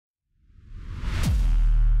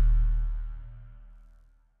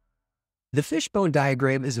The fishbone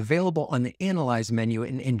diagram is available on the Analyze menu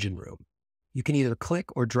in EngineRoom. You can either click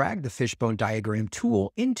or drag the Fishbone Diagram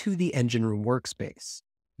tool into the EngineRoom workspace.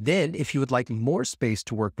 Then, if you would like more space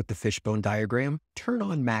to work with the fishbone diagram, turn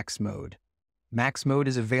on Max Mode. Max Mode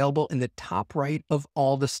is available in the top right of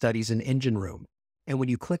all the studies in EngineRoom. And when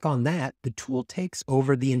you click on that, the tool takes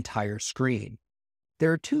over the entire screen.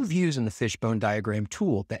 There are two views in the Fishbone Diagram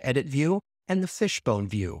tool, the Edit view and the Fishbone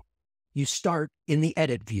view. You start in the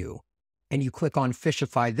Edit view, and you click on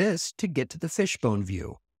Fishify this to get to the Fishbone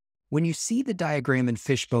view. When you see the diagram in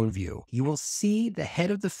Fishbone view, you will see the head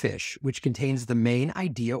of the fish, which contains the main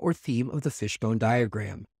idea or theme of the Fishbone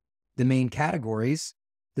diagram, the main categories,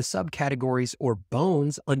 the subcategories or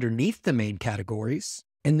bones underneath the main categories,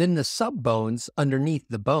 and then the subbones underneath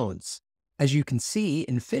the bones. As you can see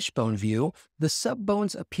in Fishbone view, the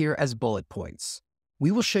subbones appear as bullet points.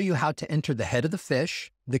 We will show you how to enter the head of the fish,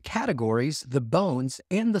 the categories, the bones,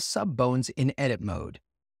 and the subbones in Edit mode.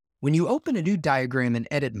 When you open a new diagram in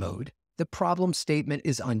Edit mode, the problem statement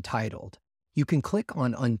is untitled. You can click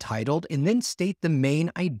on Untitled and then state the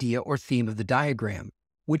main idea or theme of the diagram,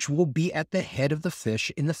 which will be at the head of the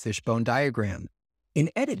fish in the fishbone diagram. In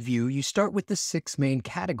Edit view, you start with the 6 main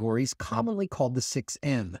categories commonly called the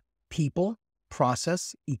 6M: people,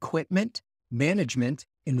 process, equipment, management,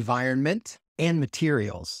 environment, and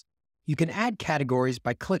materials. You can add categories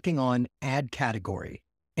by clicking on Add Category,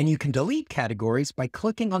 and you can delete categories by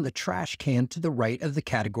clicking on the trash can to the right of the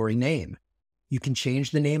category name. You can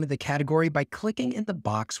change the name of the category by clicking in the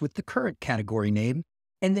box with the current category name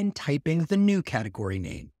and then typing the new category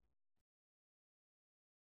name.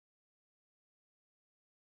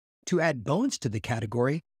 To add bones to the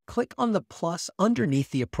category, click on the plus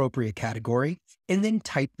underneath the appropriate category and then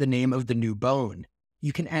type the name of the new bone.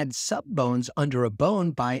 You can add subbones under a bone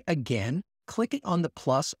by, again, clicking on the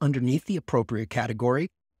plus underneath the appropriate category,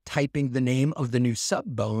 typing the name of the new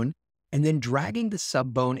subbone, and then dragging the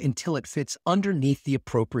subbone until it fits underneath the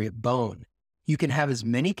appropriate bone. You can have as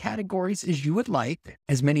many categories as you would like,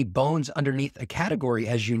 as many bones underneath a category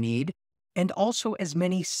as you need, and also as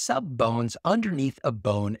many subbones underneath a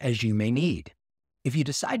bone as you may need. If you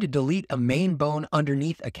decide to delete a main bone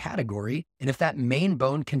underneath a category, and if that main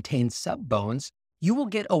bone contains subbones, you will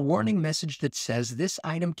get a warning message that says this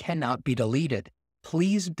item cannot be deleted.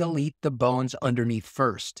 Please delete the bones underneath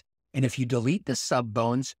first. And if you delete the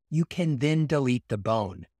subbones, you can then delete the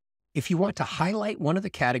bone. If you want to highlight one of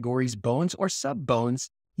the categories, bones or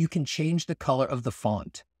subbones, you can change the color of the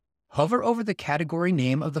font. Hover over the category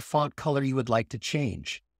name of the font color you would like to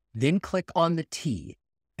change. Then click on the T,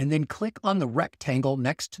 and then click on the rectangle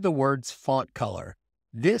next to the words font color.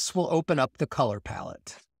 This will open up the color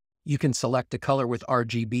palette. You can select a color with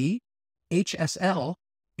RGB, HSL,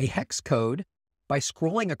 a hex code, by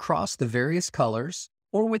scrolling across the various colors,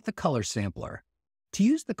 or with the color sampler. To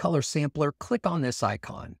use the color sampler, click on this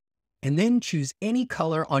icon, and then choose any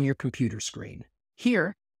color on your computer screen.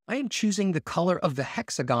 Here, I am choosing the color of the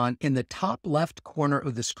hexagon in the top left corner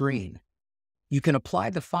of the screen. You can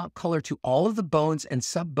apply the font color to all of the bones and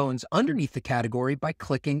subbones underneath the category by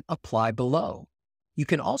clicking Apply below. You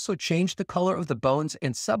can also change the color of the bones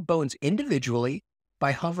and subbones individually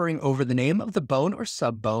by hovering over the name of the bone or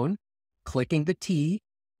subbone, clicking the T,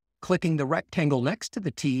 clicking the rectangle next to the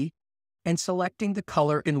T, and selecting the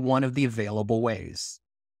color in one of the available ways.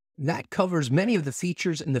 That covers many of the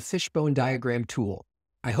features in the Fishbone Diagram tool.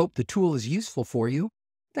 I hope the tool is useful for you.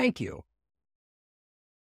 Thank you.